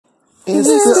It's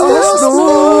the Arsenal.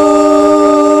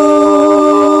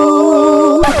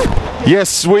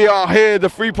 Yes, we are here, the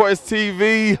 3 Pointers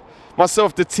TV.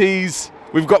 Myself, the T's.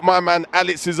 We've got my man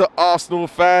Alex, who's an Arsenal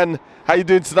fan. How you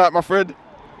doing tonight, my friend?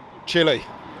 Chilling.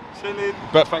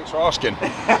 But thanks for asking.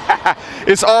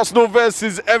 It's Arsenal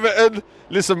versus Everton.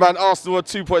 Listen, man, Arsenal are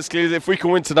 2 points clear. If we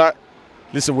can win tonight,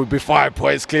 listen, we'll be 5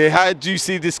 points clear. How do you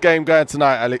see this game going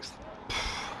tonight, Alex?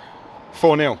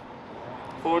 4-0.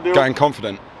 4-0. Going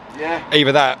confident. Yeah.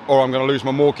 Either that or I'm going to lose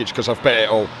my mortgage because I've bet it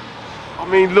all. I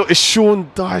mean, look, it's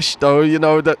Sean Dyche, though. You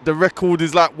know, the record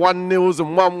is like 1-0s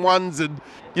and 1-1s. And,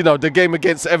 you know, the game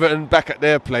against Everton back at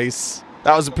their place,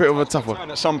 that was a bit of a tough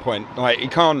one. At some point, like, he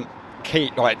can't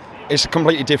keep, like, it's a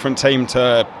completely different team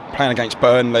to playing against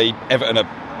Burnley. Everton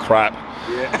are crap.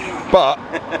 Yeah. But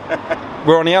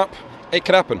we're on the up. It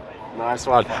could happen. Nice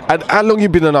one. And how long you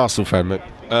been an Arsenal fan, mate?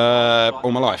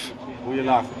 All my life. All your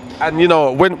life. And you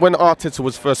know, when Arteta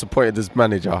was first appointed as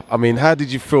manager, I mean, how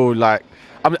did you feel like?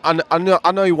 I mean,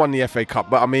 I know he won the FA Cup,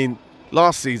 but I mean,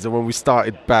 last season when we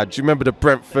started bad, do you remember the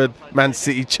Brentford, Man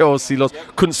City, Chelsea loss?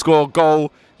 Couldn't score a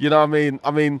goal. You know what I mean?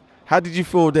 I mean, how did you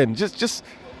feel then? Just.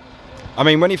 I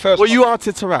mean, when he first. Were you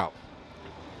Arteta out?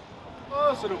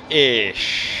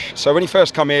 Ish. So when he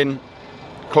first come in,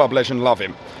 club legend, love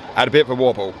him. Had a bit of a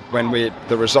wobble when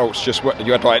the results just,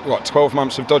 you had like, what, 12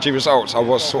 months of dodgy results. I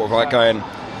was sort of like going,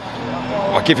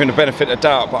 I give him the benefit of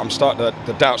doubt, but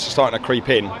the doubts are starting to creep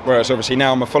in. Whereas obviously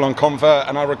now I'm a full-on convert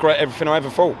and I regret everything I ever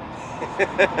thought.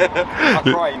 I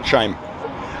cry in shame.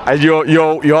 And you're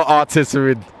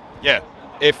Arteta in. Yeah.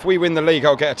 If we win the league,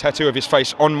 I'll get a tattoo of his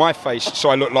face on my face so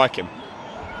I look like him.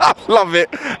 I love it,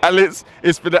 Alex.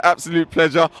 It's been an absolute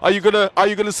pleasure. Are you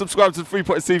gonna subscribe to the 3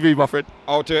 Pointers TV, my friend?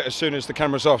 I'll do it as soon as the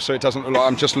camera's off, so it doesn't look like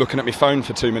I'm just looking at my phone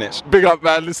for 2 minutes. Big up,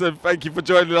 man. Listen, thank you for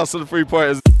joining us on the 3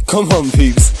 Pointers. Come on,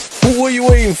 peeps. What are you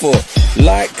waiting for?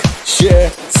 Like, share,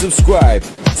 subscribe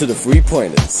to the 3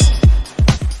 Pointers.